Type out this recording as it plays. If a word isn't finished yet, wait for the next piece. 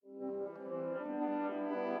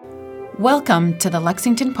Welcome to the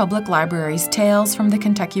Lexington Public Library's Tales from the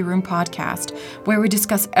Kentucky Room podcast, where we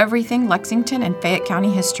discuss everything Lexington and Fayette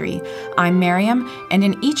County history. I'm Miriam, and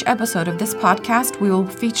in each episode of this podcast, we will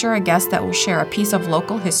feature a guest that will share a piece of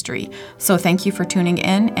local history. So thank you for tuning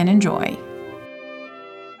in and enjoy.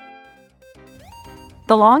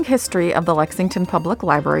 The long history of the Lexington Public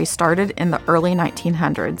Library started in the early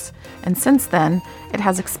 1900s, and since then, it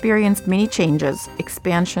has experienced many changes,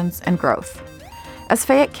 expansions, and growth. As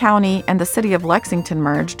Fayette County and the city of Lexington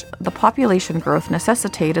merged, the population growth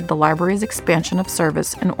necessitated the library's expansion of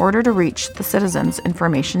service in order to reach the citizens'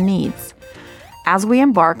 information needs. As we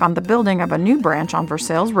embark on the building of a new branch on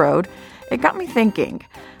Versailles Road, it got me thinking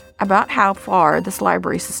about how far this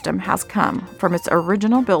library system has come from its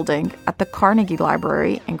original building at the Carnegie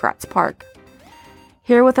Library in Gratz Park.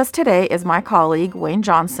 Here with us today is my colleague, Wayne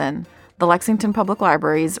Johnson, the Lexington Public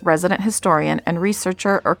Library's resident historian and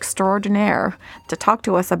researcher extraordinaire, to talk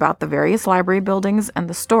to us about the various library buildings and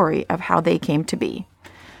the story of how they came to be.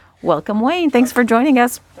 Welcome, Wayne. Thanks for joining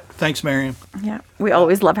us. Thanks, Miriam. Yeah, we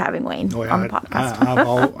always love having Wayne on the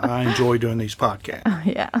podcast. I enjoy doing these podcasts.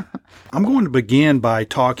 Yeah. I'm going to begin by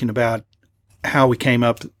talking about how we came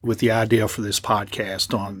up with the idea for this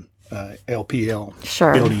podcast on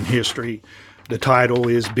LPL building history. The title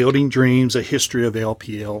is Building Dreams, A History of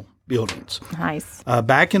LPL Buildings. Nice.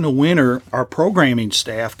 Back in the winter, our programming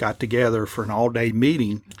staff got together for an all-day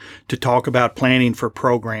meeting to talk about planning for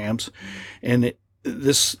programs, and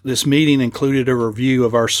this meeting included a review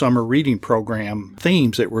of our summer reading program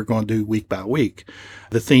themes that we're going to do week by week.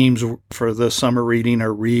 The themes for the summer reading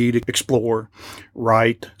are read, explore,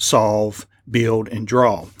 write, solve, build, and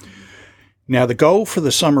draw. Now, the goal for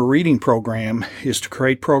the summer reading program is to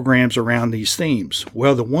create programs around these themes.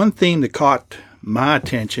 Well, the one theme that caught my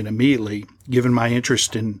attention immediately, given my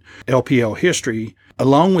interest in LPL history,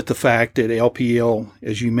 along with the fact that LPL,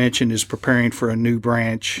 as you mentioned, is preparing for a new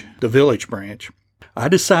branch, the Village branch, I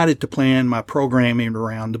decided to plan my programming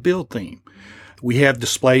around the build theme. We have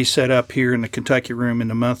displays set up here in the Kentucky Room in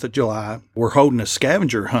the month of July. We're holding a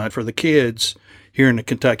scavenger hunt for the kids here in the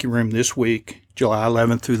Kentucky Room this week, July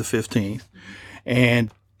 11th through the 15th. And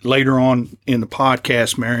later on in the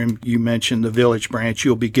podcast, Miriam, you mentioned the Village branch.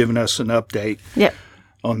 You'll be giving us an update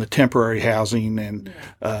on the temporary housing. And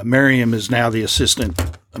Miriam is now the assistant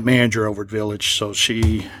manager over at Village, so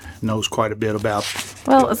she knows quite a bit about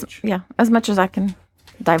as much as I can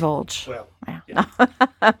divulge.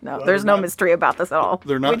 No, there's no mystery about this at all.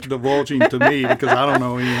 They're not divulging to me because I don't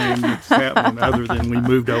know anything that's happening other than we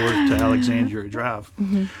moved over to Alexandria Drive.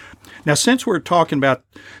 Mm-hmm. Now, since we're talking about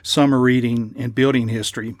summer reading and building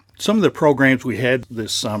history, some of the programs we had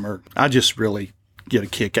this summer, I just really get a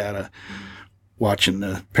kick out of watching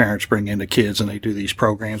the parents bring in the kids and they do these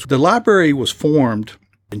programs. The library was formed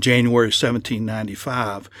in January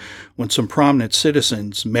 1795 when some prominent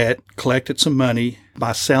citizens met, collected some money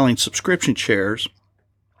by selling subscription shares,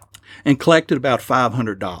 and collected about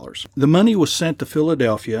 $500. The money was sent to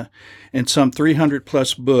Philadelphia, and some 300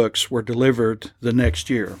 plus books were delivered the next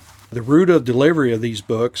year. The route of delivery of these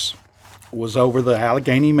books was over the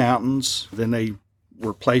Allegheny Mountains. Then they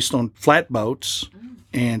were placed on flatboats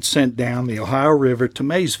and sent down the Ohio River to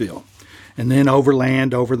Maysville, and then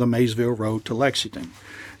overland over the Maysville Road to Lexington.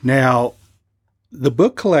 Now, the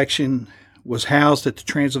book collection was housed at the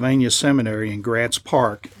Transylvania Seminary in Gratz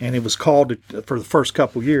Park, and it was called, for the first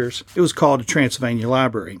couple years, it was called the Transylvania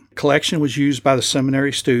Library. The collection was used by the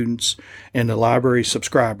seminary students and the library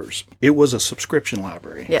subscribers. It was a subscription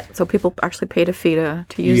library. Yeah, so people actually paid a fee to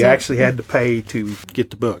use it. You actually had to pay to get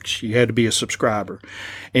the books. You had to be a subscriber.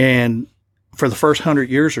 And for the first 100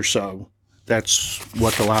 years or so, that's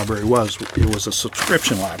what the library was. It was a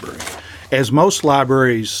subscription library. As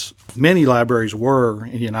many libraries were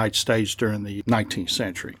in the United States during the 19th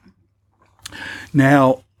century.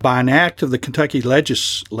 Now, by an act of the Kentucky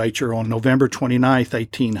legislature on November 29,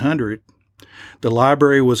 1800, the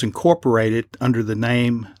library was incorporated under the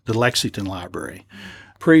name the Lexington Library.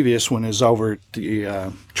 Previous, when it was over at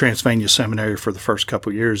the Transylvania Seminary for the first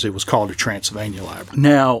couple of years, it was called the Transylvania Library.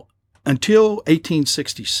 Now, until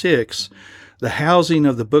 1866, the housing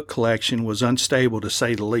of the book collection was unstable, to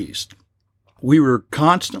say the least. We were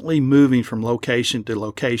constantly moving from location to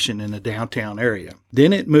location in the downtown area.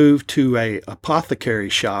 Then it moved to a apothecary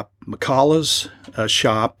shop, McCullough's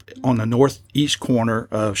shop, on the northeast corner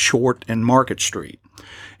of Short and Market Street.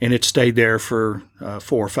 And it stayed there for 4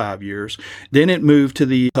 or 5 years. Then it moved to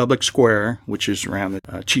the public square, which is around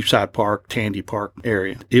the Cheapside Park, Tandy Park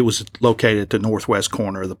area. It was located at the northwest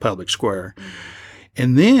corner of the public square.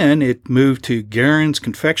 And then it moved to Garen's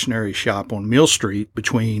Confectionery Shop on Mill Street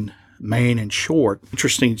between Main and Short.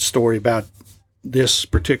 Interesting story about this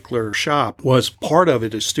particular shop was part of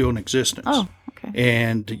it is still in existence. Oh, okay.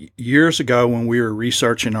 And years ago, when we were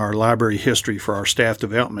researching our library history for our staff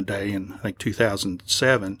development day in, I think,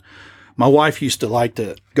 2007, my wife used to like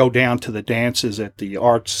to go down to the dances at the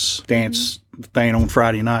arts dance thing on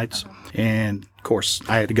Friday nights. And, of course,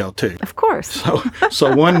 I had to go too. Of course.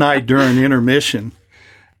 So one night during intermission,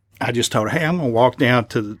 I just told her, hey, I'm going to walk down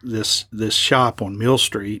to this shop on Mill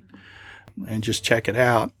Street and just check it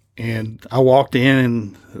out. And I walked in,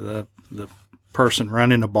 and the person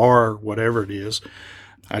running the bar, or whatever it is,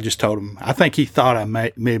 I just told him, I think he thought I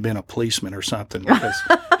may have been a policeman or something, because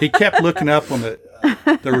he kept looking up on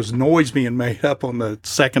there was noise being made up on the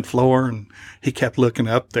second floor, and he kept looking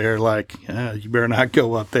up there like, you better not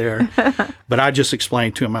go up there. But I just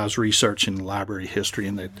explained to him I was researching library history,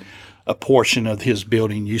 and that a portion of his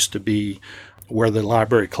building used to be where the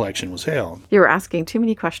library collection was held. You were asking too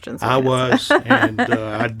many questions. I was, and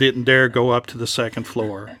I didn't dare go up to the second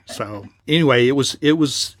floor. So anyway, it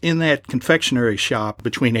was in that confectionery shop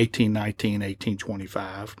between 1819 and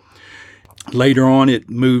 1825. Later on, it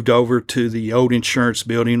moved over to the old insurance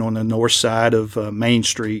building on the north side of Main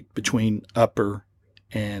Street between Upper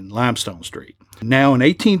and Limestone Street. Now, in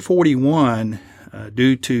 1841,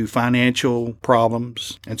 due to financial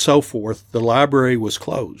problems and so forth, the library was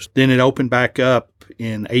closed. Then it opened back up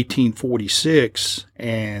in 1846,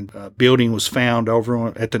 and a building was found over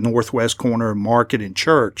at the northwest corner of Market and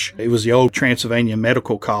Church. It was the old Transylvania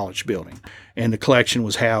Medical College building, and the collection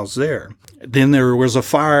was housed there. Then there was a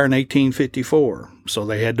fire in 1854, so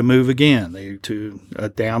they had to move again to a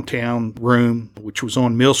downtown room, which was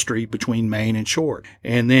on Mill Street between Main and Short.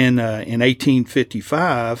 And then in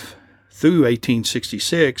 1855 through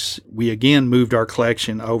 1866, we again moved our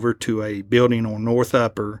collection over to a building on North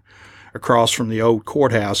Upper across from the old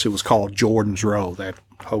courthouse. It was called Jordan's Row. That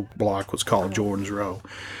whole block was called Jordan's Row.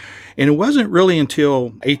 And it wasn't really until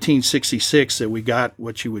 1866 that we got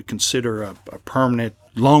what you would consider a permanent,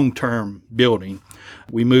 long-term building.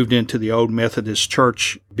 We moved into the old Methodist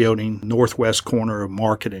Church building, northwest corner of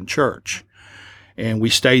Market and Church. And we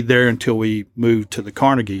stayed there until we moved to the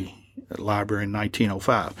Carnegie Library in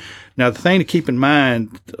 1905. Now, the thing to keep in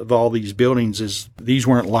mind of all these buildings is these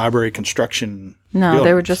weren't library construction buildings.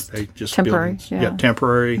 They were just temporary. Buildings. Yeah,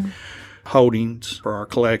 temporary holdings for our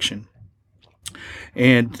collection.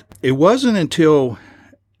 And it wasn't until,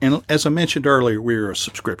 and as I mentioned earlier, we were a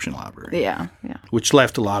subscription library. Yeah. Which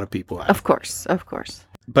left a lot of people out. Of course.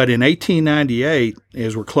 But in 1898,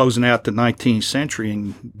 as we're closing out the 19th century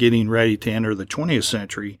and getting ready to enter the 20th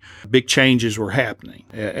century, big changes were happening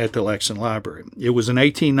at the Lexington Library. It was in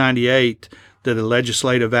 1898 that a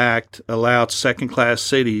legislative act allowed second-class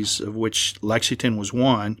cities, of which Lexington was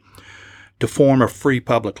one, to form a free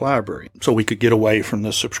public library, so we could get away from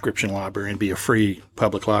the subscription library and be a free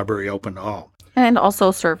public library open to all. And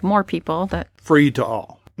also serve more people. Free to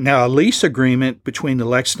all. Now, a lease agreement between the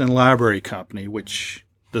Lexington Library Company, which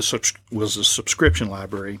was a subscription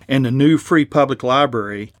library, and the new free public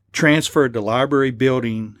library transferred the library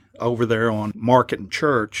building over there on Market and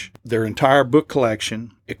Church, their entire book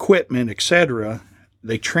collection, equipment, etc.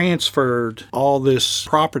 They transferred all this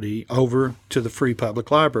property over to the Free Public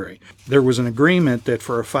Library. There was an agreement that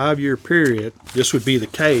for a 5-year period, this would be the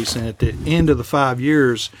case, and at the end of the 5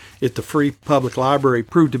 years, if the Free Public Library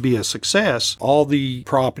proved to be a success, all the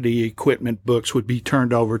property, equipment, books would be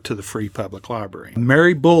turned over to the Free Public Library.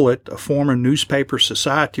 Mary Bullitt, a former Newspaper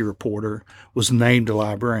Society reporter, was named a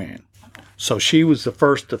librarian. So she was the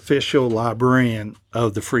first official librarian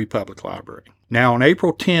of the Free Public Library. Now, on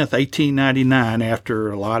April 10th, 1899, after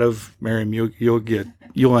a lot of, Miriam,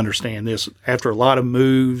 you'll understand this, after a lot of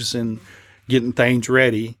moves and getting things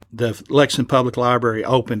ready, the Lexington Public Library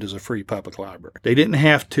opened as a free public library. They didn't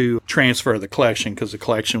have to transfer the collection because the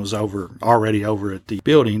collection was already over at the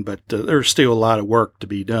building, but there's still a lot of work to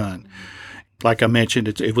be done. Like I mentioned,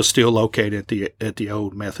 it was still located at the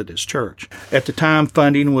old Methodist Church. At the time,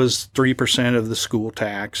 funding was 3% of the school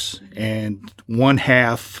tax and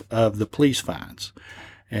 1/2 of the police fines.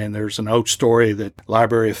 And there's an old story that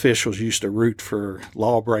library officials used to root for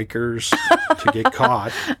lawbreakers to get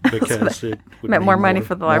caught because it would meant mean more money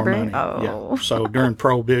for the library. Money. Oh, yeah. So during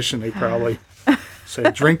Prohibition, they probably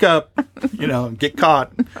said, "Drink up, and get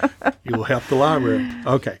caught. You'll help the library."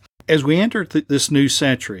 Okay. As we enter this new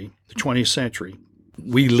century, the 20th century,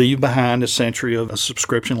 we leave behind a century of a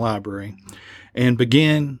subscription library and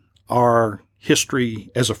begin our history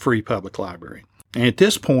as a free public library. And at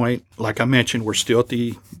this point, like I mentioned, we're still at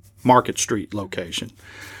the Market Street location.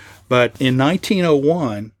 But in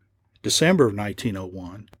 1901, December of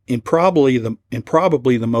 1901, in probably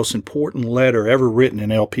the most important letter ever written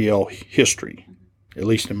in LPL history, at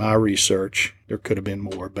least in my research. There could have been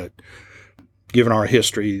more, but given our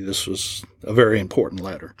history, this was a very important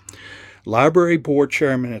letter. Library board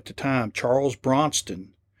chairman at the time, Charles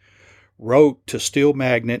Bronston, wrote to steel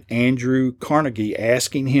magnate Andrew Carnegie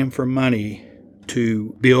asking him for money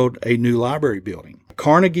to build a new library building.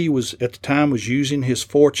 Carnegie was at the time using his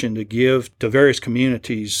fortune to give to various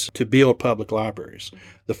communities to build public libraries.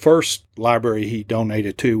 The first library he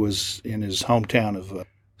donated to was in his hometown of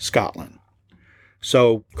Scotland.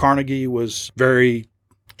 So Carnegie was very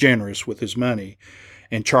generous with his money,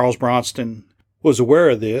 and Charles Bronston was aware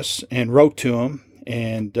of this and wrote to him,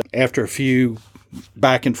 and after a few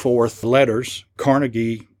back and forth letters,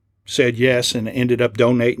 Carnegie said yes and ended up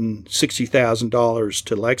donating $60,000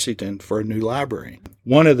 to Lexington for a new library.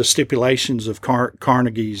 One of the stipulations of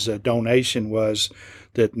Carnegie's donation was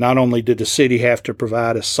that not only did the city have to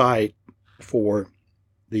provide a site for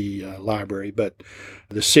the library, but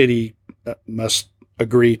the city must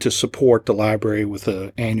agree to support the library with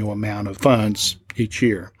an annual amount of funds each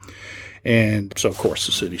year. And so, of course,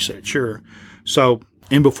 the city said sure. So,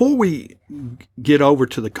 and before we get over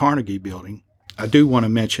to the Carnegie building, I do want to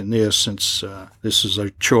mention this, since this is a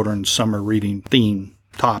children's summer reading theme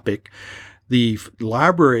topic. The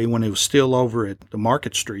library, when it was still over at the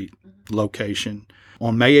Market Street location,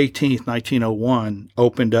 on May 18th, 1901,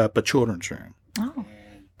 opened up a children's room. Oh.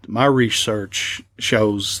 My research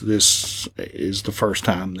shows this is the first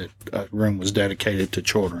time that a room was dedicated to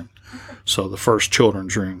children. So the first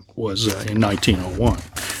children's room was in 1901.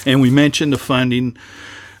 And we mentioned the funding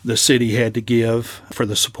the city had to give for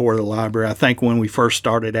the support of the library. I think when we first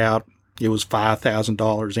started out, it was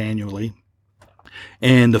 $5,000 annually.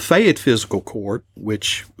 And the Fayette Physical Court,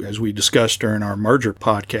 which, as we discussed during our merger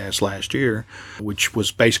podcast last year, which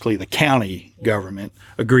was basically the county government,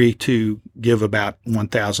 agreed to give about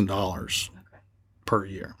 $1,000 per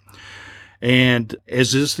year. And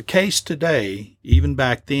as is the case today, even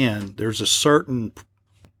back then, there's a certain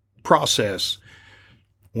process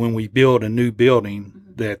when we build a new building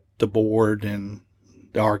that the board and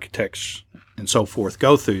the architects and so forth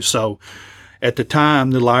go through. So at the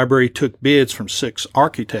time, the library took bids from 6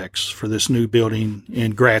 architects for this new building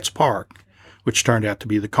in Gratz Park, which turned out to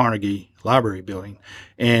be the Carnegie Library Building.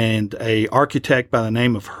 And a architect by the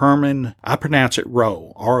name of Herman, I pronounce it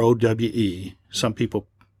Rowe, R-O-W-E. Some people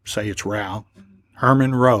say it's Rao.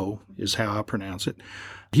 Herman Rowe is how I pronounce it.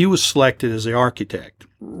 He was selected as the architect.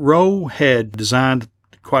 Rowe had designed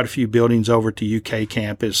quite a few buildings over to UK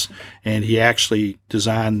campus, and he actually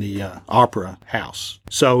designed the Opera House.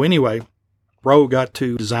 So anyway, Rowe got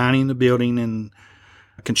to designing the building, and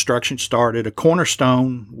construction started. A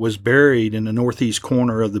cornerstone was buried in the northeast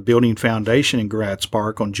corner of the building foundation in Gratz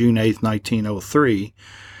Park on June 8, 1903.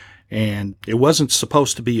 And it wasn't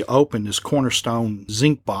supposed to be open. This cornerstone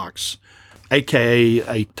zinc box, a.k.a.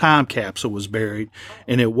 a time capsule, was buried,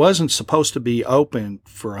 and it wasn't supposed to be open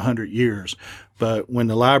for 100 years. But when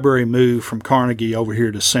the library moved from Carnegie over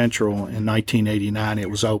here to Central in 1989, it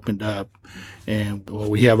was opened up. And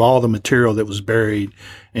we have all the material that was buried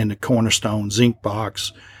in the cornerstone zinc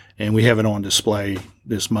box, and we have it on display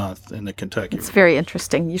this month in the Kentucky. It's very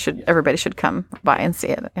interesting. Everybody should come by and see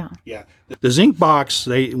it. Yeah. Yeah. The zinc box,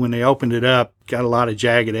 when they opened it up, got a lot of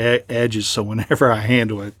jagged edges. So whenever I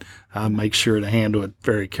handle it, I make sure to handle it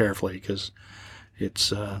very carefully because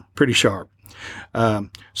it's pretty sharp.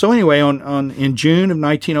 So anyway, in June of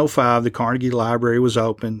 1905, the Carnegie Library was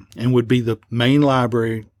open and would be the main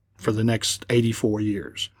library for the next 84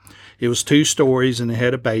 years. It was 2 stories and it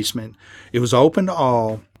had a basement. It was open to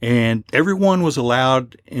all, and everyone was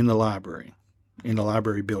allowed in the library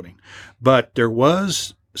building. But there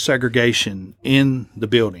was segregation in the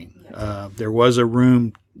building. There was a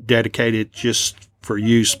room dedicated just for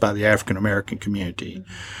use by the African American community,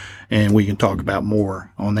 and we can talk about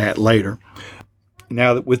more on that later.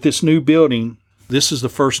 Now, with this new building, this is the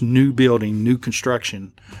first new building, new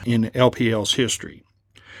construction in LPL's history,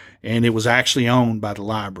 and it was actually owned by the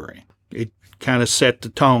library. It kind of set the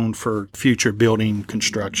tone for future building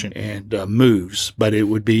construction and moves, but it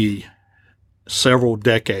would be several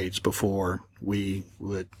decades before we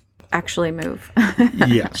would actually move.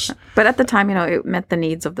 Yes. But at the time, it met the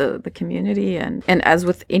needs of the community. And as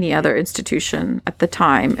with any other institution at the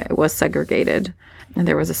time, it was segregated. And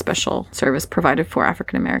there was a special service provided for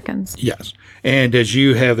African Americans. Yes. And as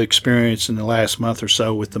you have experienced in the last month or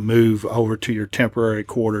so with the move over to your temporary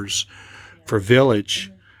quarters for Village,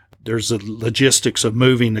 there's the logistics of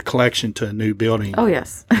moving the collection to a new building. Oh,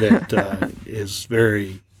 yes. That is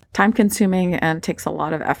very time-consuming and takes a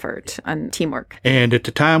lot of effort and teamwork. And at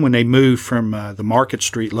the time when they moved from the Market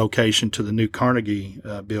Street location to the new Carnegie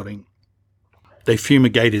building, they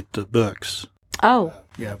fumigated the books. Oh,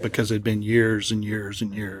 Yeah, because it had been years and years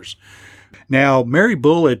and years. Now, Mary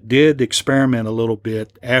Bullitt did experiment a little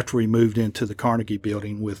bit after we moved into the Carnegie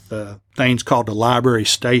Building with things called the library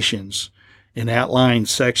stations in outlying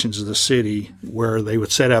sections of the city where they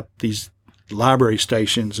would set up these library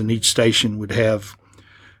stations, and each station would have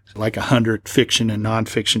like 100 fiction and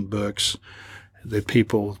nonfiction books that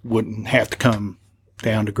people wouldn't have to come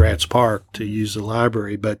down to Gratz Park to use the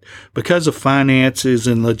library. But because of finances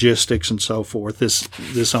and logistics and so forth,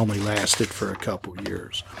 this only lasted for a couple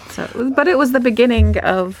years. But it was the beginning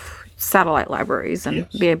of satellite libraries and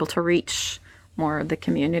Yes. be able to reach more of the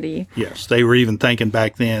community. Yes, they were even thinking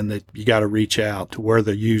back then that you got to reach out to where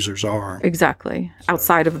the users are. Exactly.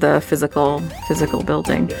 Outside of the physical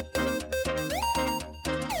building.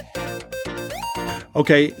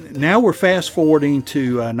 Okay, now we're fast forwarding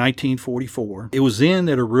to 1944. It was then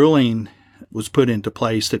that a ruling was put into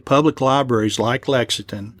place that public libraries like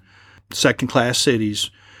Lexington, second-class cities,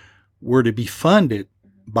 were to be funded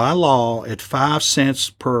by law at 5 cents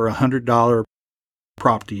per $100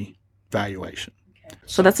 property valuation.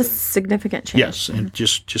 So that's a significant change. Yes, and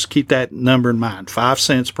just keep that number in mind, 5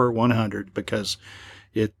 cents per 100, because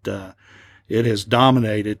it has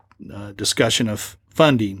dominated discussion of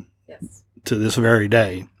funding to this very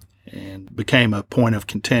day and became a point of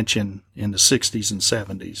contention in the 60s and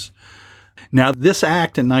 70s. Now, this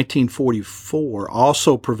act in 1944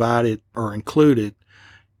 also provided or included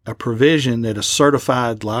a provision that a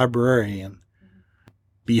certified librarian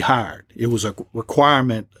be hired. It was a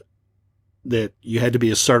requirement that you had to be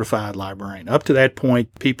a certified librarian. Up to that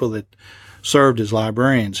point, people that served as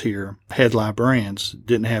librarians here, head librarians,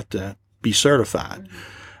 didn't have to be certified.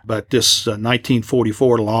 But this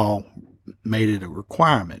 1944 law made it a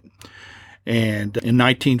requirement. And in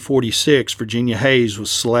 1946, Virginia Hayes was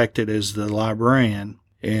selected as the librarian.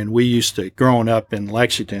 And we used to, growing up in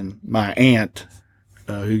Lexington, my aunt,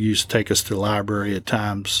 who used to take us to the library at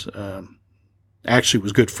times, actually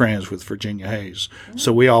was good friends with Virginia Hayes.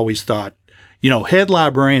 So we always thought, head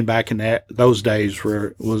librarian back in those days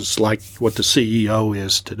was like what the CEO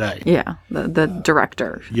is today. Yeah, the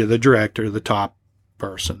director. Yeah, the director, the top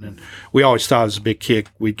person. And we always thought it was a big kick.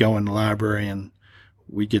 We'd go in the library and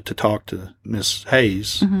we'd get to talk to Miss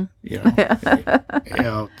Hayes,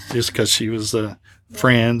 just because she was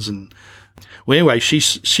friends. And well, anyway, she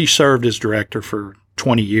served as director for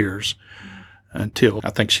 20 years until I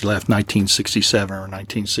think she left 1967 or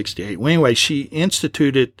 1968. Well, anyway, she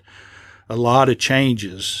instituted a lot of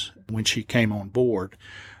changes when she came on board.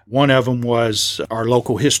 One of them was our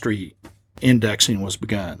local history indexing was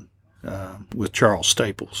begun with Charles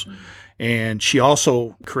Staples. And she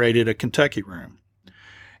also created a Kentucky room.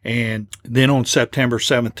 And then on September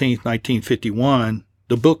 17th, 1951,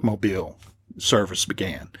 the Bookmobile service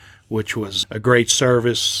began, which was a great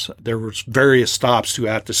service. There was various stops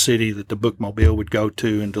throughout the city that the Bookmobile would go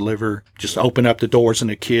to and deliver, just open up the doors and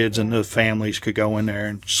the kids and the families could go in there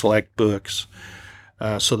and select books.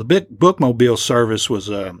 So the Bookmobile service was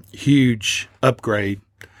a huge upgrade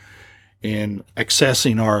in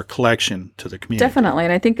accessing our collection to the community. Definitely.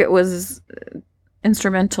 And I think it was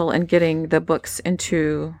instrumental in getting the books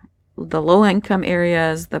into the low-income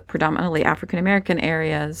areas, the predominantly African-American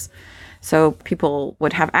areas. So people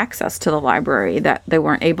would have access to the library that they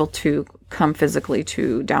weren't able to come physically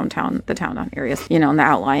to the downtown areas, in the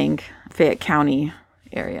outlying Fayette County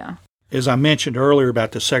area. As I mentioned earlier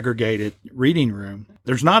about the segregated reading room,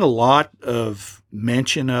 there's not a lot of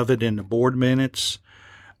mention of it in the board minutes,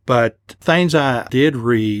 but things I did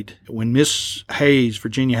read when Miss Hayes,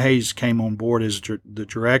 Virginia Hayes, came on board as the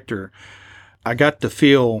director, I got to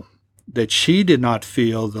feel that she did not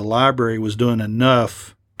feel the library was doing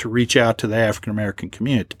enough to reach out to the African American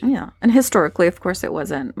community. Yeah, and historically, of course, it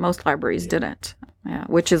wasn't. Most libraries didn't. Yeah,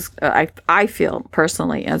 which is, I feel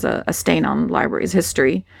personally, as a stain on the library's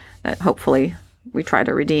history that hopefully we try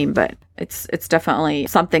to redeem. But it's definitely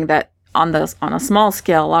something that on a small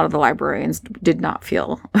scale, a lot of the librarians did not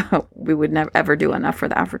feel we would never ever do enough for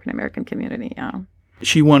the African American community. Yeah,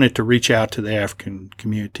 she wanted to reach out to the African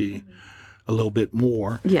community a little bit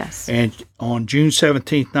more. Yes, and on June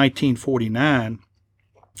 17th, 1949.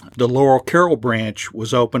 The Laurel Carroll branch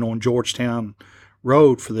was open on Georgetown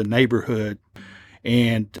Road for the neighborhood,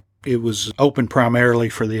 and it was open primarily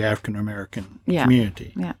for the African American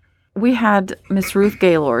community. Yeah. We had Miss Ruth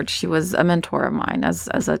Gaylord. She was a mentor of mine as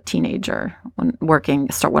a teenager when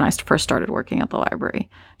I first started working at the library.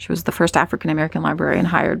 She was the first African American librarian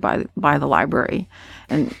hired by the library,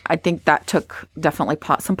 and I think that took definitely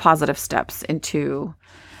some positive steps into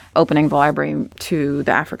opening the library to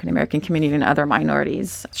the African American community and other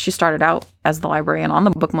minorities. She started out as the librarian on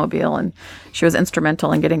the Bookmobile, and she was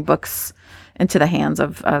instrumental in getting books into the hands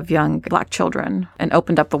of young Black children and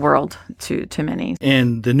opened up the world to many.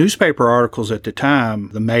 And the newspaper articles at the time,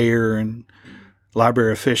 the mayor and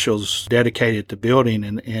library officials dedicated the building,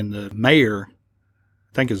 and the mayor,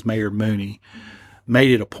 I think it's Mayor Mooney,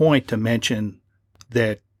 made it a point to mention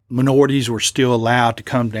that minorities were still allowed to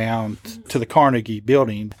come down to the Carnegie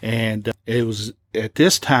building. And it was at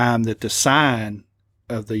this time that the sign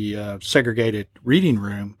of the segregated reading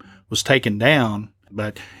room was taken down.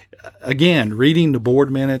 But again, reading the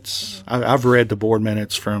board minutes, I've read the board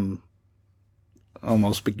minutes from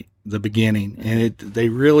almost the beginning, and they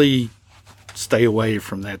really stay away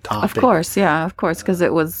from that topic. Of course, because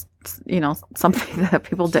it was, something that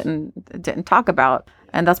people didn't talk about.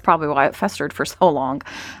 And that's probably why it festered for so long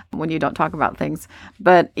when you don't talk about things.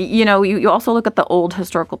 But, you also look at the old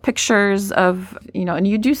historical pictures of, and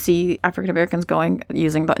you do see African Americans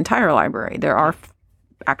using the entire library. There are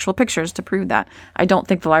actual pictures to prove that. I don't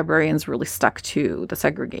think the librarians really stuck to the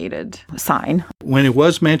segregated sign. When it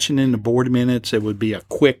was mentioned in the board minutes, it would be a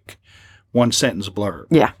quick one-sentence blurb.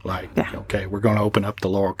 Yeah. Okay, we're going to open up the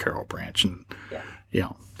Laurel Carroll branch and,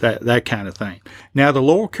 that kind of thing. Now, the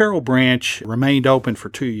Laurel Carroll branch remained open for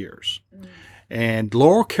 2 years. And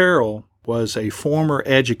Laurel Carroll was a former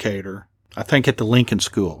educator, I think at the Lincoln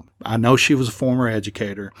School. I know she was a former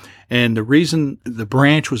educator. And the reason the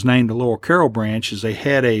branch was named the Laurel Carroll branch is they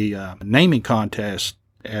had a naming contest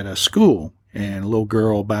at a school. And a little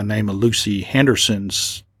girl by the name of Lucy Henderson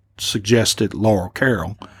suggested Laurel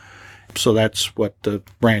Carroll. So that's what the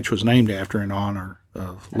branch was named after, in honor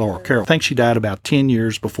of Laurel Carroll. I think she died about 10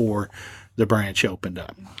 years before the branch opened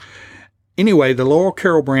up. Anyway, the Laurel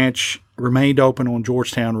Carroll branch remained open on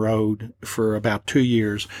Georgetown Road for about 2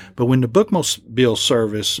 years. But when the bookmobile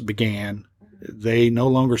service began, the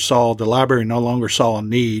library no longer saw a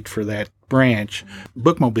need for that branch.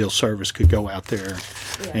 Bookmobile service could go out there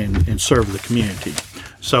and serve the community.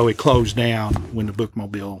 So it closed down when the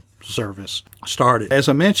bookmobile service started. As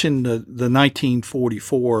I mentioned, the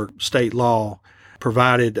 1944 state law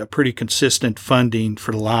provided a pretty consistent funding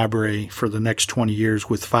for the library for the next 20 years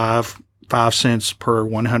with 5 cents per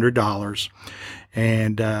 $100.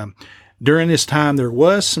 And during this time, there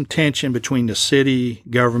was some tension between the city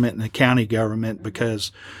government and the county government,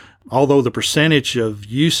 because although the percentage of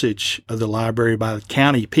usage of the library by the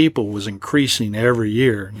county people was increasing every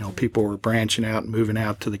year, people were branching out and moving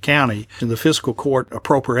out to the county, and the fiscal court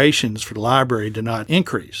appropriations for the library did not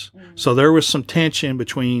increase. So there was some tension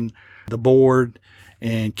between the board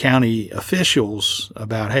and county officials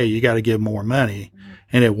about, hey, you got to give more money.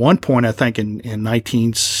 And at one point, I think in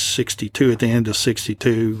 1962, at the end of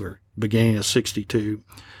 62 or beginning of 62,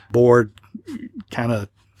 board kind of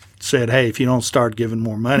said, hey, if you don't start giving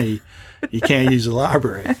more money, you can't use the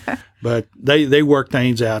library. But they worked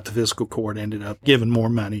things out. The fiscal court ended up giving more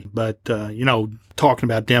money. But, talking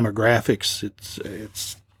about demographics,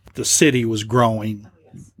 it's the city was growing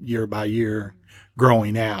year by year,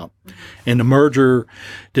 growing out. And the merger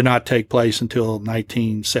did not take place until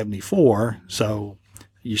 1974. So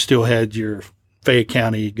you still had your Fayette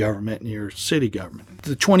County government and your city government.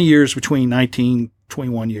 The 21 years between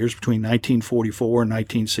 1944 and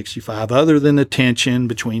 1965, other than the tension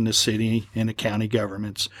between the city and the county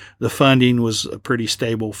governments, the funding was a pretty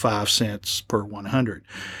stable 5 cents per 100.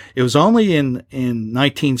 It was only in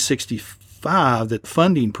 1965 that the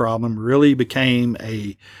funding problem really became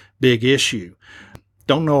a big issue.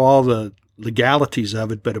 Don't know all the legalities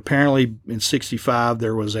of it, but apparently in 65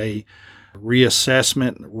 there was a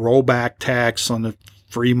reassessment, rollback tax on the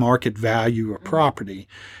free market value of property.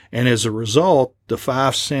 And as a result, the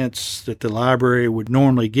 5 cents that the library would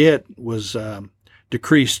normally get was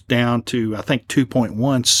decreased down to, I think,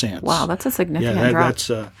 2.1 cents. Wow, that's a significant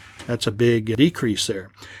drop. That's a big decrease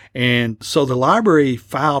there. And so the library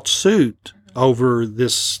filed suit over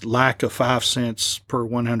this lack of 5 cents per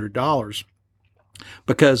 $100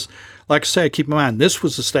 because, like I said, keep in mind, this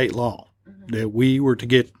was the state law that we were to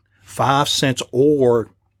get 5 cents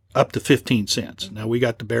or up to 15 cents. Now, we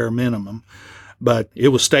got the bare minimum, but it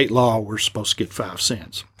was state law we're supposed to get 5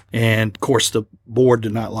 cents. And, of course, the board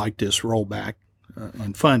did not like this rollback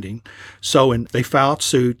in funding. So they filed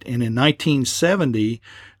suit, and in 1970,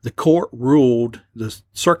 the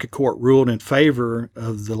circuit court ruled in favor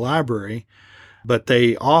of the library, but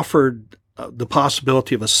they offered the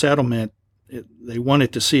possibility of a settlement. They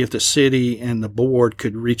wanted to see if the city and the board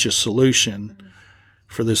could reach a solution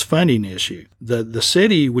for this funding issue. The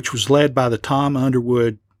city, which was led by the Tom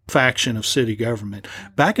Underwood faction of city government,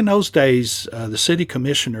 back in those days, the city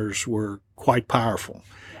commissioners were quite powerful.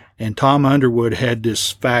 And Tom Underwood had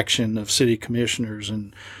this faction of city commissioners,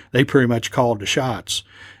 and they pretty much called the shots.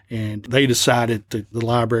 And they decided that the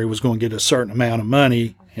library was going to get a certain amount of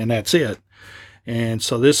money, and that's it. And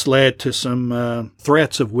so this led to some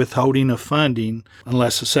threats of withholding of funding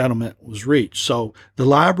unless a settlement was reached. So the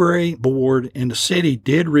library board and the city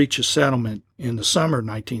did reach a settlement in the summer of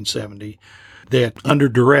 1970 that, under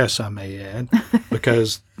duress, I may add,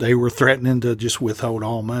 because they were threatening to just withhold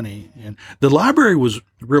all money. And the library was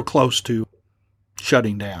real close to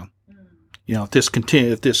shutting down. You know,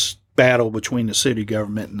 if this battle between the city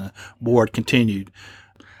government and the board continued,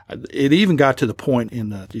 it even got to the point in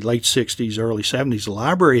the late 60s, early 70s, the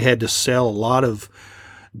library had to sell a lot of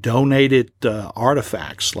donated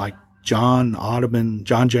artifacts like John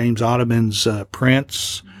James Audubon's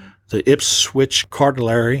prints, the Ipswich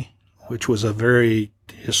Cartulary, which was a very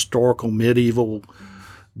historical medieval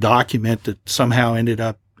document that somehow ended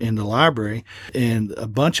up in the library, and a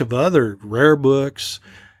bunch of other rare books.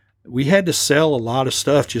 We had to sell a lot of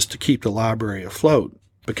stuff just to keep the library afloat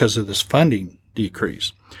because of this funding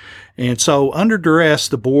decrease. And so under duress,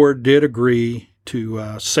 the board did agree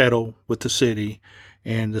to settle with the city.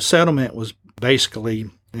 And the settlement was basically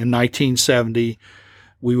in 1970,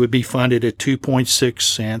 we would be funded at 2.6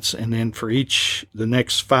 cents. And then for the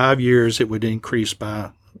next 5 years, it would increase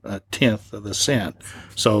by a tenth of a cent.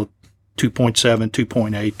 So 2.7,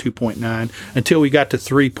 2.8, 2.9, until we got to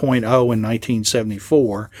 3.0 in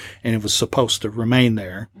 1974. And it was supposed to remain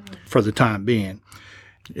there for the time being.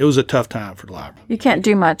 It was a tough time for the library. You can't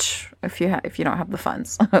do much if you don't have the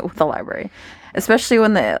funds with the library, especially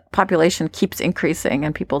when the population keeps increasing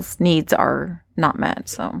and people's needs are not met.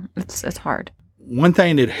 So it's hard. One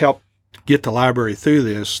thing that helped get the library through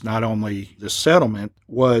this, not only the settlement,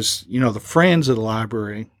 was, the Friends of the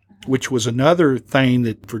Library, which was another thing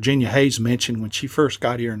that Virginia Hayes mentioned when she first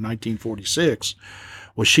got here in 1946,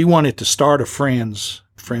 was she wanted to start a Friends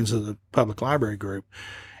of the Public Library Group.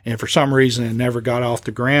 And for some reason, it never got off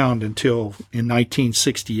the ground until in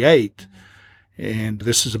 1968. And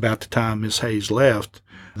this is about the time Ms. Hayes left.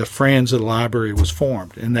 The Friends of the Library was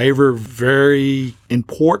formed. And they were very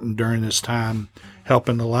important during this time,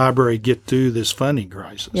 helping the library get through this funding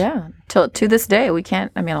crisis. Yeah. To this day, we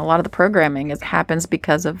can't, a lot of the programming happens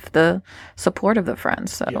because of the support of the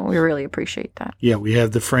Friends. So yes. We really appreciate that. Yeah, we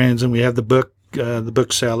have the Friends and we have the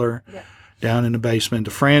bookseller. Yeah. Down in the basement.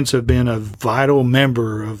 The Friends have been a vital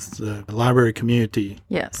member of the library community.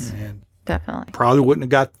 Yes, and definitely. Probably wouldn't have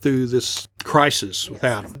got through this crisis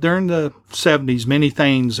without them. During the 70s, many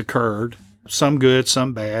things occurred, some good,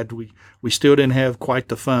 some bad. We still didn't have quite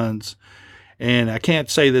the funds. And I can't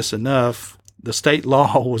say this enough, the state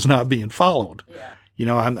law was not being followed. Yeah.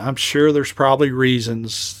 I'm sure there's probably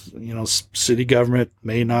reasons, city government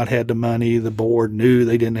may not have the money, the board knew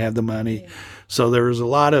they didn't have the money. Yeah. So there was a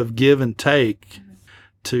lot of give and take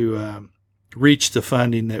to reach the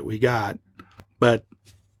funding that we got. But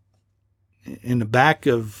in the back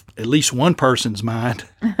of at least one person's mind,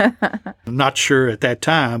 I'm not sure at that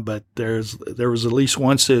time, but there was at least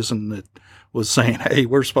one citizen that was saying, hey,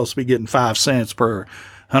 we're supposed to be getting 5 cents per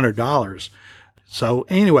 $100. So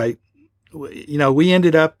anyway, we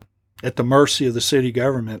ended up at the mercy of the city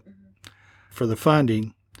government for the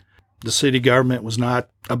funding. The city government was not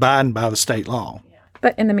abiding by the state law.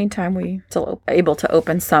 But in the meantime, we still able to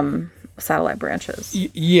open some satellite branches.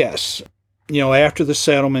 Yes. After the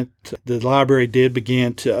settlement, the library did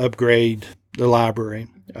begin to upgrade the library.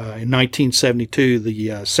 In 1972,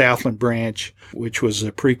 the Southland branch, which was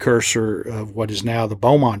a precursor of what is now the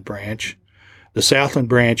Beaumont branch, the Southland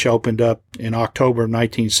branch opened up in October of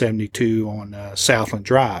 1972 on Southland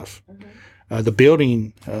Drive. Mm-hmm. The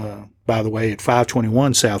building, by the way, at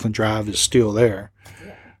 521 Southland Drive is still there.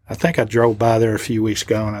 Yeah. I think I drove by there a few weeks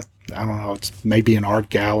ago, and I don't know, it's maybe an art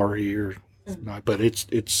gallery or not, but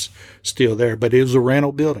it's still there. But it was a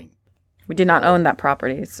rental building. We do not own that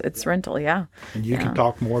property. It's rental, yeah. And you can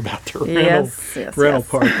talk more about the rental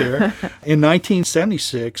part there. In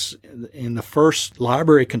 1976, in the first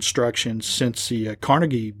library construction since the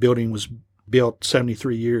Carnegie building was built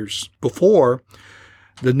 73 years before,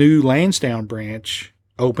 the new Lansdowne branch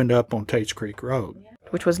opened up on Tates Creek Road.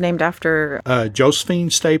 Which was named after? Josephine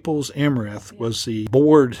Staples Emmerich was the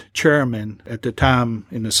board chairman at the time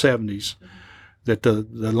in the 70s that the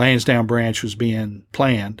Lansdowne branch was being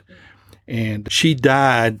planned. And she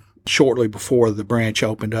died shortly before the branch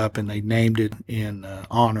opened up, and they named it in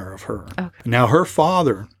honor of her. Okay. Now, her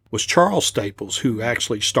father was Charles Staples, who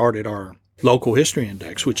actually started our Local History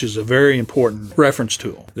Index, which is a very important reference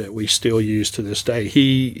tool that we still use to this day.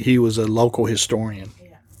 He was a local historian.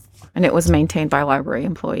 And it was maintained by library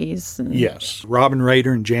employees. Yes. Robin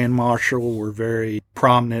Rader and Jan Marshall were very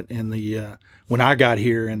prominent in the when I got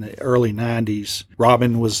here in the early 90s.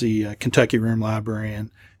 Robin was the Kentucky Room librarian,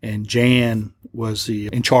 and Jan was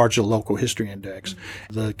in charge of the local history index.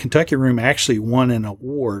 The Kentucky Room actually won an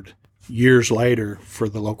award years later for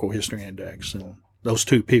the local history index, and those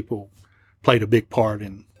two people played a big part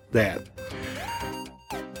in that.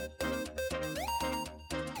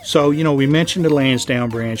 So, we mentioned the Lansdowne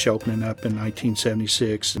branch opening up in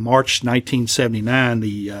 1976. In March 1979,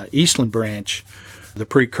 the Eastland branch, the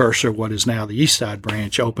precursor of what is now the East Side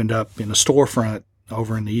branch, opened up in a storefront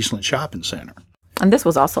over in the Eastland Shopping Center. And this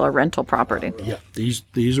was also a rental property. Yeah, these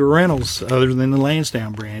were rentals other than the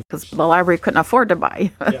Lansdowne branch. Because the library couldn't afford to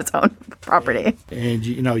buy its own property. And,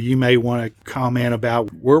 you may want to comment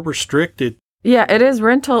about we're restricted. Yeah, it is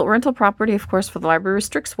rental property, of course, for the library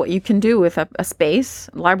restricts what you can do with a space.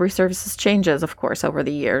 Library services changes, of course, over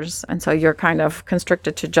the years. And so you're kind of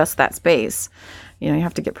constricted to just that space. You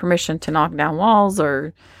have to get permission to knock down walls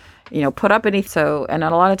or, put up any. So, and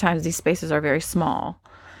a lot of times these spaces are very small.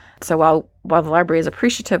 So while the library is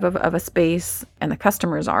appreciative of a space, and the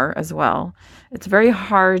customers are as well, it's very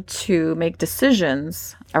hard to make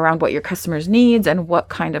decisions around what your customers' needs and what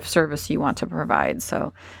kind of service you want to provide.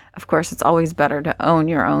 So, of course, it's always better to own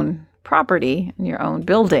your own property and your own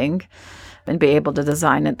building and be able to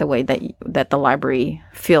design it the way that the library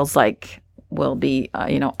feels like will be,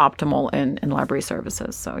 optimal in library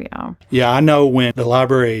services. So, yeah. Yeah, I know when the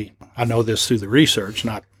library, I know this through the research,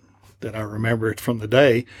 not that I remember it from the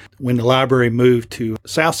day, when the library moved to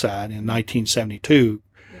Southside in 1972,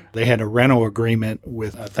 they had a rental agreement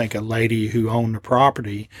with, I think, a lady who owned the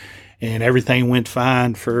property, and everything went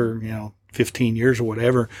fine for, 15 years or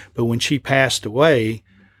whatever. But when she passed away,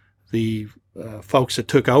 the folks that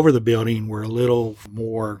took over the building were a little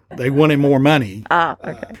more, they wanted more money.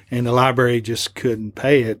 Okay. And the library just couldn't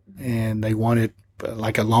pay it, and they wanted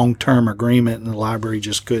like a long-term agreement, and the library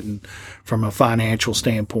just couldn't, from a financial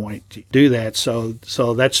standpoint, do that. So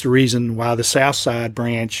that's the reason why the Southside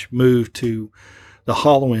branch moved to the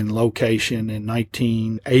Halloween location in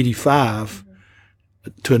 1985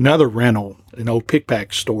 to another rental, an old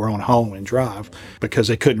pick-pack store on Halloween Drive, because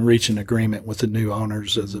they couldn't reach an agreement with the new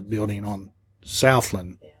owners of the building on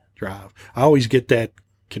Southland Drive. I always get that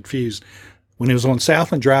confused. When it was on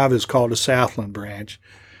Southland Drive, it was called the Southland branch.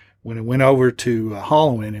 When it went over to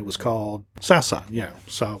Halloween, it was called Southside. Yeah.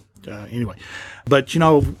 So anyway, but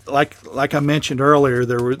like I mentioned earlier,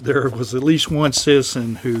 there was at least one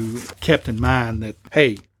citizen who kept in mind that,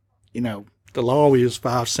 hey, the law is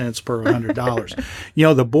 5 cents per $100.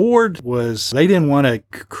 The board they didn't want to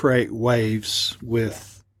create waves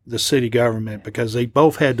with the city government because they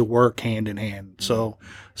both had to work hand in hand. So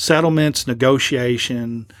settlements,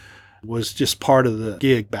 negotiation was just part of the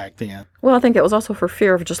gig back then. Well, I think it was also for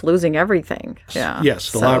fear of just losing everything. Yeah.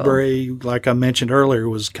 Yes, the library, like I mentioned earlier,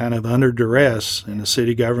 was kind of under duress, and the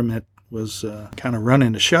city government was kind of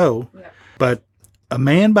running the show. Yeah. But a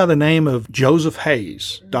man by the name of Joseph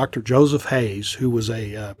Hayes, Dr. Joseph Hayes, who was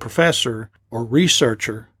a professor or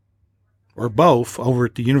researcher or both over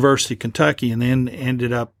at the University of Kentucky, and then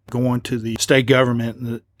ended up going to the state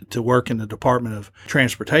government to work in the Department of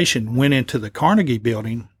Transportation, went into the Carnegie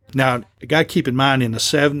Building. Now, you got to keep in mind, in the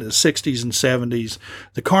 60s and 70s,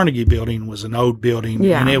 the Carnegie Building was an old building,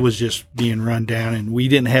 and it was just being run down, and we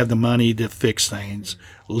didn't have the money to fix things.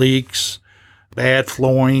 Leaks, bad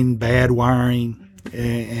flooring, bad wiring,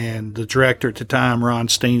 and the director at the time, Ron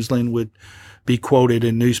Steensland, would be quoted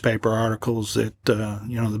in newspaper articles that,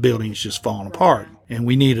 the building's just falling apart, and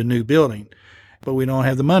we need a new building, but we don't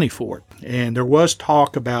have the money for it. And there was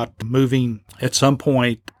talk about moving at some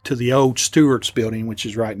point to the old Stewart's building, which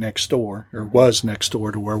is right next door, or was next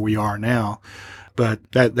door to where we are now, but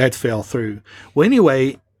that fell through. Well,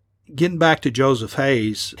 anyway, getting back to Joseph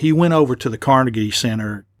Hayes, he went over to the Carnegie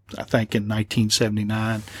Center, I think in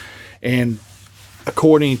 1979, and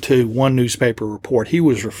according to one newspaper report, he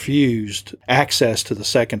was refused access to the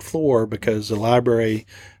second floor because the library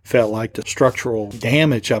felt like the structural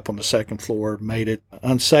damage up on the second floor made it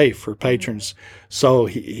unsafe for patrons. So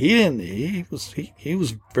he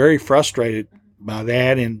was very frustrated by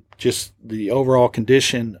that and just the overall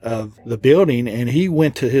condition of the building. And he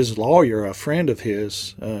went to his lawyer, a friend of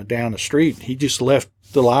his, down the street. He just left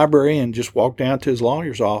the library and just walked down to his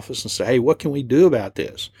lawyer's office and said, "Hey, what can we do about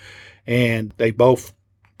this?" And they both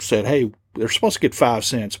said, "Hey, they're supposed to get 5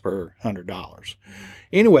 cents per $100.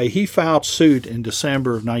 Anyway, he filed suit in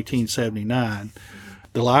December of 1979.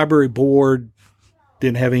 The library board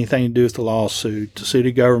didn't have anything to do with the lawsuit. The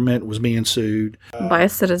city government was being sued. By a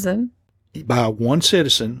citizen? By one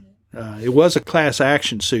citizen. It was a class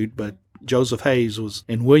action suit, but Joseph Hayes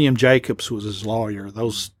and William Jacobs was his lawyer.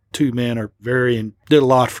 Those two men did a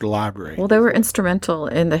lot for the library. Well, they were instrumental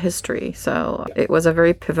in the history, so it was a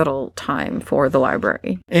very pivotal time for the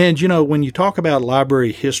library. And, when you talk about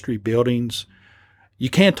library history buildings, you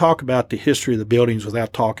can't talk about the history of the buildings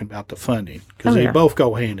without talking about the funding, because they both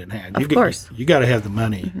go hand in hand. Of course. You got to have the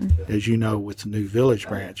money, as you know, with the new Village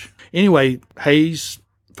branch. Anyway, Hayes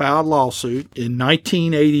filed a lawsuit in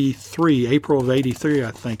 1983, April of 83, I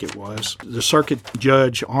think it was. The circuit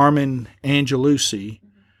judge, Armin Angelucci,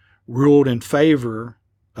 ruled in favor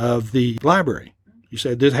of the library. He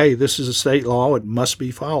said, hey, this is a state law. It must be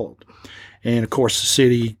followed. And, of course, the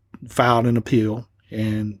city filed an appeal.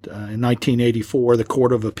 And in 1984, the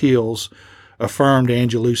Court of Appeals affirmed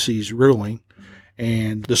Angelucci's ruling,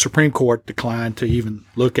 and the Supreme Court declined to even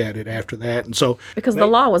look at it after that. And so, because the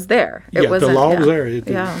law was there, the law was there.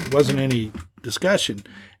 It wasn't any discussion.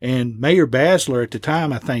 And Mayor Basler at the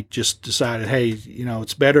time, I think, just decided, hey,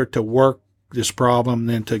 it's better to work this problem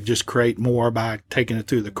than to just create more by taking it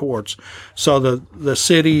through the courts. So the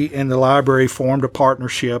city and the library formed a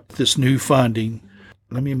partnership, this new funding.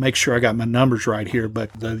 Let me make sure I got my numbers right here,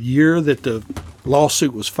 but the year that the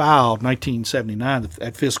lawsuit was filed, 1979,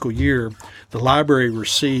 that fiscal year, the library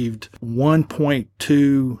received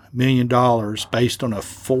 $1.2 million based on a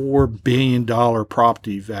 $4 billion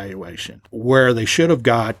property valuation, where they should have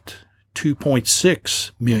got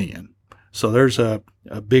 $2.6 million. So there's a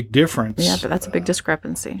big difference. Yeah, but that's a big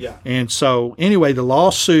discrepancy. Yeah. And so anyway, the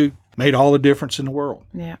lawsuit made all the difference in the world.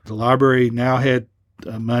 Yeah. The library now had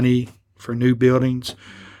money for new buildings.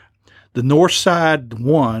 The North Side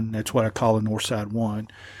 1, that's what I call the North Side 1,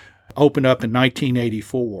 opened up in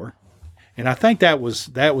 1984. And I think that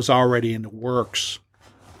was already in the works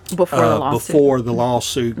before the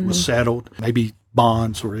lawsuit was settled. Maybe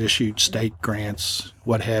bonds were issued, state grants,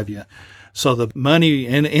 what have you. So the money,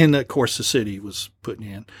 and of course the city was putting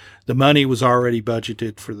in, the money was already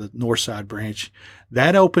budgeted for the North Side branch.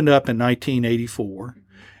 That opened up in 1984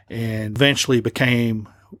 and eventually became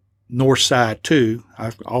North Side 2.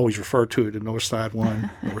 I always refer to it as North Side 1,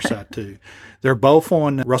 North Side 2. They're both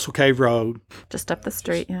on Russell Cave Road. Just up the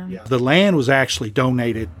street, yeah. The land was actually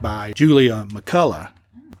donated by Julia McCullough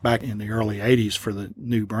back in the early 80s for the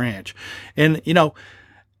new branch. And,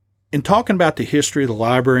 in talking about the history of the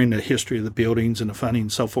library and the history of the buildings and the funding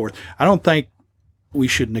and so forth, I don't think we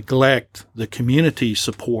should neglect the community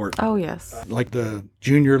support. Oh, yes. Like the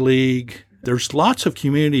Junior League. There's lots of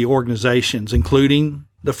community organizations, including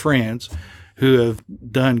the Friends, who have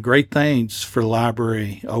done great things for the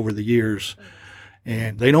library over the years,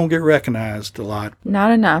 and they don't get recognized a lot.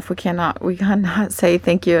 Not enough. We cannot say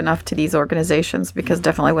thank you enough to these organizations, because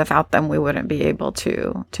definitely without them we wouldn't be able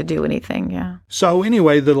to do anything. Yeah. So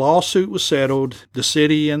anyway, the lawsuit was settled. The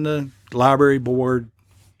city and the library board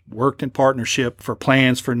worked in partnership for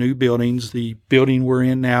plans for new buildings. The building we're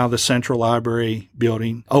in now, the Central Library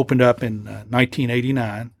building, opened up in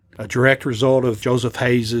 1989. A direct result of Joseph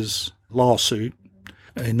Hayes's lawsuit.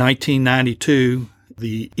 In 1992,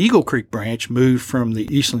 the Eagle Creek branch moved from the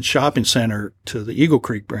Eastland Shopping Center to the Eagle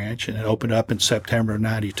Creek branch, and it opened up in September of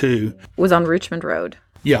 92. It was on Richmond Road.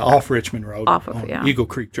 Yeah, off Richmond Road. On Eagle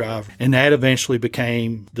Creek Drive. And that eventually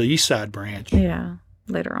became the East Side branch. Yeah,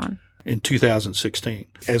 later on. In 2016.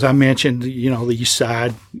 As I mentioned, the East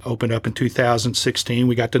Side opened up in 2016.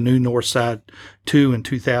 We got the new North Side 2 in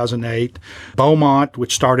 2008. Beaumont,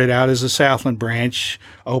 which started out as a Southland branch,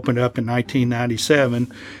 opened up in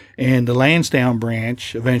 1997. And the Lansdowne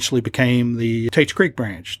branch eventually became the Tates Creek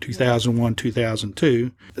branch, 2001,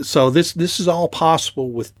 2002. So this is all possible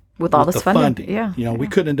with all this funding. Yeah. We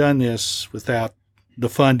couldn't have done this without the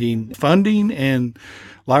funding. Funding and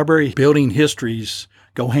library building histories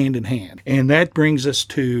go hand in hand. And that brings us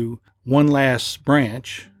to one last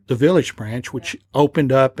branch, the Village branch, which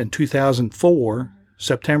opened up in 2004,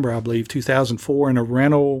 September, I believe, 2004, in a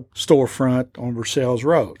rental storefront on Versailles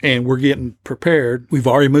Road. And we're getting prepared. We've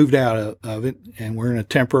already moved out of it, and we're in a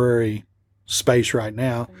temporary space right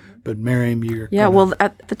now. But Miriam, well,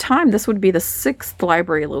 at the time, this would be the 6th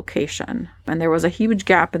library location. And there was a huge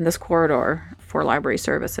gap in this corridor for library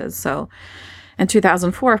services. So in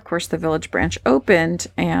 2004, of course, the Village branch opened,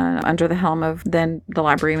 and under the helm of then the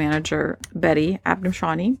library manager, Betty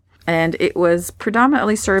Abdamshani. And it was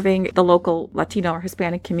predominantly serving the local Latino or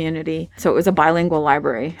Hispanic community. So it was a bilingual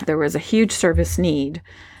library. There was a huge service need.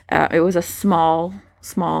 It was a small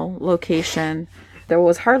location. There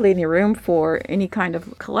was hardly any room for any kind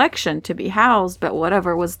of collection to be housed, but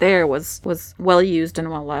whatever was there was well used and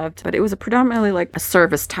well loved. But it was predominantly like a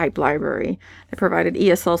service type library. They provided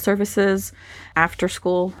ESL services, after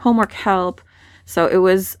school homework help. So it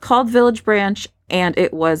was called Village Branch and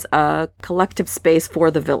it was a collective space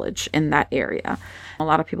for the village in that area. A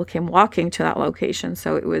lot of people came walking to that location,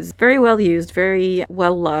 so it was very well used, very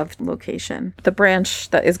well loved location. The branch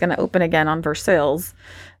that is going to open again on Versailles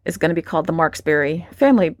is going to be called the Marksbury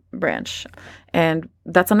Family Branch. And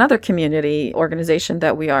that's another community organization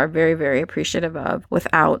that we are very, very appreciative of.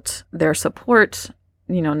 Without their support,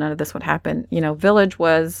 none of this would happen. Village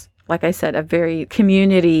was, like I said, a very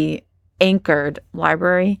community anchored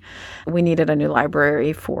library. We needed a new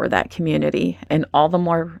library for that community, and all the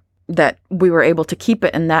more that we were able to keep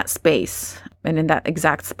it in that space and in that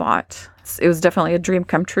exact spot. It was definitely a dream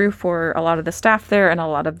come true for a lot of the staff there and a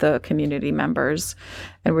lot of the community members.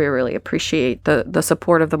 And we really appreciate the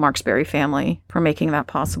support of the Marksbury family for making that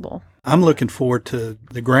possible. I'm looking forward to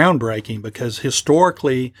the groundbreaking because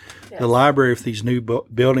historically, the library of these new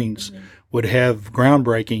buildings would have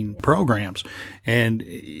groundbreaking programs. And,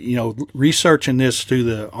 researching this through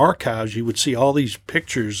the archives, you would see all these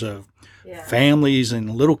pictures of families and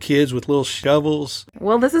little kids with little shovels.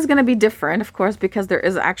 Well, this is going to be different, of course, because there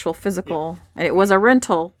is actual physical. It was a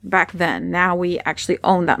rental back then. Now we actually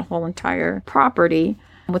own that whole entire property,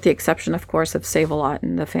 with the exception, of course, of Save-A-Lot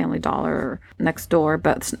and the Family Dollar next door.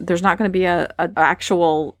 But there's not going to be a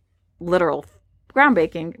actual literal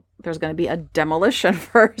groundbreaking. There's going to be a demolition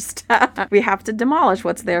first. We have to demolish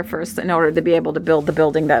what's there first in order to be able to build the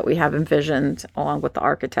building that we have envisioned along with the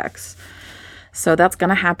architects. So that's going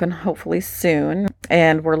to happen hopefully soon.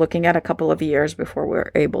 And we're looking at a couple of years before we're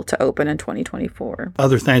able to open in 2024.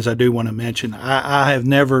 Other things I do want to mention, I have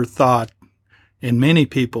never thought, and many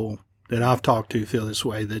people that I've talked to feel this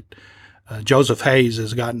way, that Joseph Hayes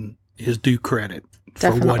has gotten his due credit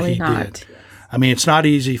for what he did. I mean, it's not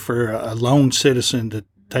easy for a lone citizen to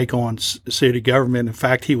take on city government. In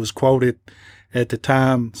fact, he was quoted at the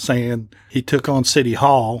time saying he took on City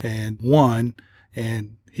Hall and won,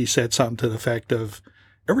 and he said something to the effect of,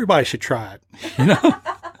 everybody should try it,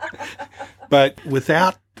 But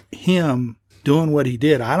without him doing what he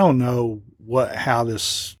did, I don't know how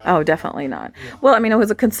this... Oh, definitely not. Yeah. Well, I mean, it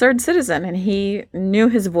was a concerned citizen, and he knew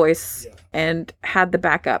his voice and had the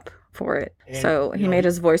backup for it. And, so he made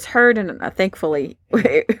his voice heard, and thankfully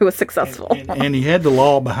it was successful. And he had the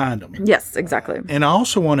law behind him. Yes, exactly. And I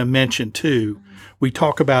also want to mention, too, we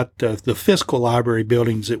talk about the physical library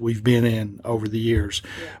buildings that we've been in over the years.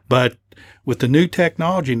 Yeah. But with the new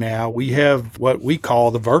technology now, we have what we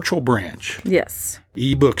call the virtual branch. Yes.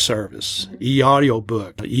 E-book service, e-audio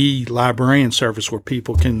book, e-librarian service where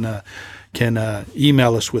people can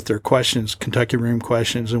email us with their questions, Kentucky Room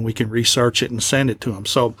questions, and we can research it and send it to them.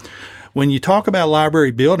 So when you talk about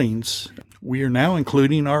library buildings, we are now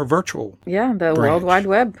including our virtual the branch. World Wide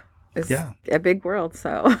Web. It's a big world,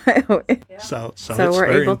 so so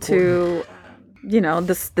we're able to,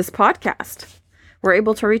 this podcast, we're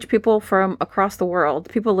able to reach people from across the world.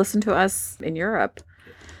 People listen to us in Europe,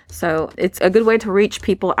 so it's a good way to reach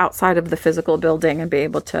people outside of the physical building and be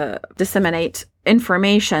able to disseminate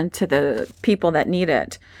information to the people that need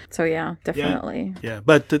it. So definitely. Yeah.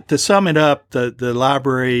 But to sum it up, the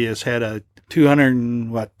library has had a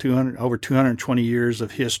 220 years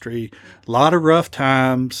of history, a lot of rough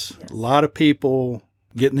times, a lot of people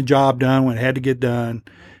getting the job done when it had to get done,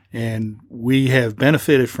 and we have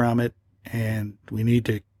benefited from it, and we need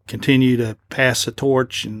to continue to pass the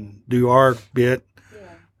torch and do our bit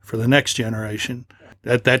for the next generation.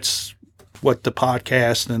 That's what the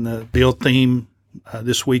podcast and the Build theme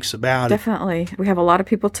this week's about. Definitely. We have a lot of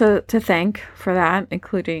people to thank for that,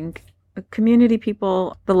 including community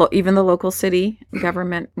people, even the local city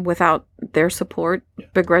government. Without their support,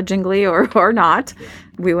 begrudgingly or not,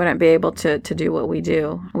 we wouldn't be able to do what we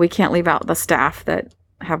do. We can't leave out the staff that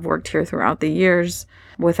have worked here throughout the years.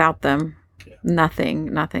 Without them,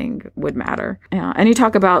 nothing would matter. And you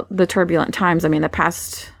talk about the turbulent times. I mean, the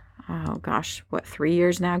past, 3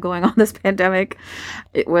 years now going on this pandemic,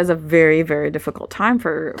 it was a very, very difficult time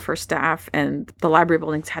for staff, and the library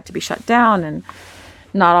buildings had to be shut down, and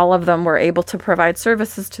not all of them were able to provide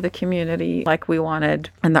services to the community like we wanted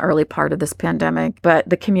in the early part of this pandemic. But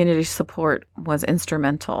the community support was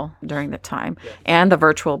instrumental during the time. And the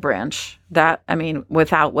virtual branch.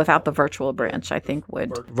 Without the virtual branch, I think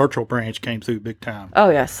would... Virtual branch came through big time. Oh,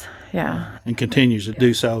 yes. Yeah. And continues to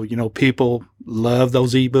do so. People love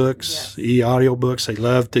those e-books, e-audio books. They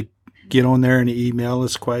love to get on there and email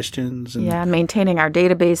us questions. And, maintaining our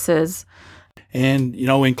databases. And,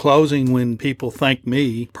 in closing, when people thank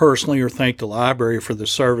me personally or thank the library for the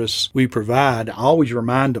service we provide, I always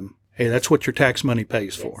remind them, hey, that's what your tax money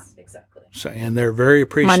pays for. Yes, exactly. So, and they're very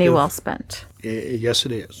appreciative. Money well spent. Yes,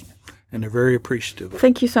 it is. and they're very appreciative.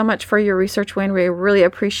 Thank you so much for your research, Wayne. We really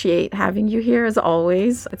appreciate having you here as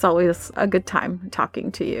always. It's always a good time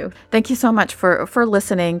talking to you. Thank you so much for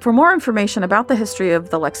listening. For more information about the history of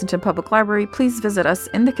the Lexington Public Library, please visit us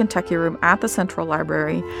in the Kentucky Room at the Central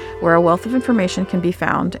Library, where a wealth of information can be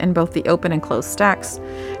found in both the open and closed stacks.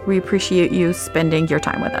 We appreciate you spending your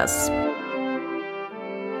time with us.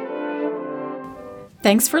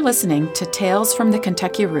 Thanks for listening to Tales from the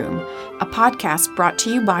Kentucky Room, a podcast brought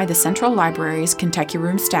to you by the Central Library's Kentucky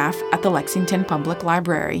Room staff at the Lexington Public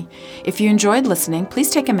Library. If you enjoyed listening, please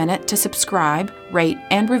take a minute to subscribe, rate,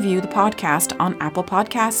 and review the podcast on Apple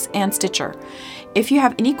Podcasts and Stitcher. If you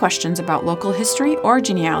have any questions about local history or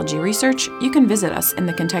genealogy research, you can visit us in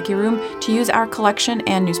the Kentucky Room to use our collection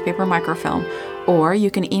and newspaper microfilm, or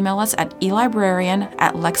you can email us at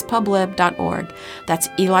elibrarian@lexpublib.org. That's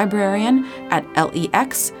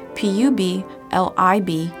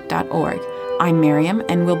elibrarian@lexpublib.org. I'm Miriam,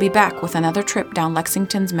 and we'll be back with another trip down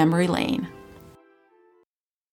Lexington's memory lane.